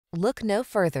Look no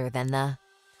further than the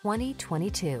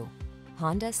 2022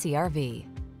 Honda CR-V.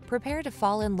 Prepare to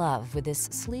fall in love with this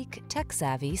sleek,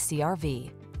 tech-savvy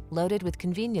CR-V. Loaded with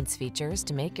convenience features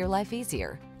to make your life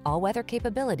easier, all-weather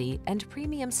capability, and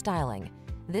premium styling,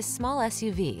 this small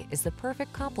SUV is the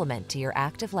perfect complement to your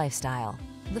active lifestyle.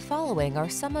 The following are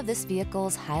some of this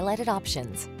vehicle's highlighted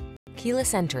options: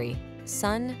 keyless entry,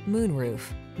 sun, moonroof,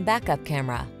 backup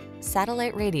camera,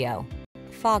 satellite radio,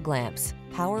 fog lamps,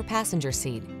 power passenger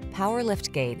seat, power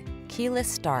liftgate, keyless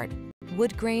start,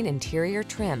 wood grain interior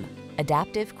trim,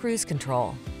 adaptive cruise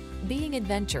control. Being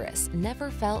adventurous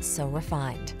never felt so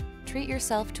refined. Treat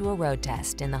yourself to a road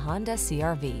test in the Honda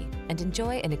CR-V and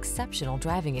enjoy an exceptional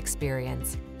driving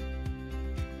experience.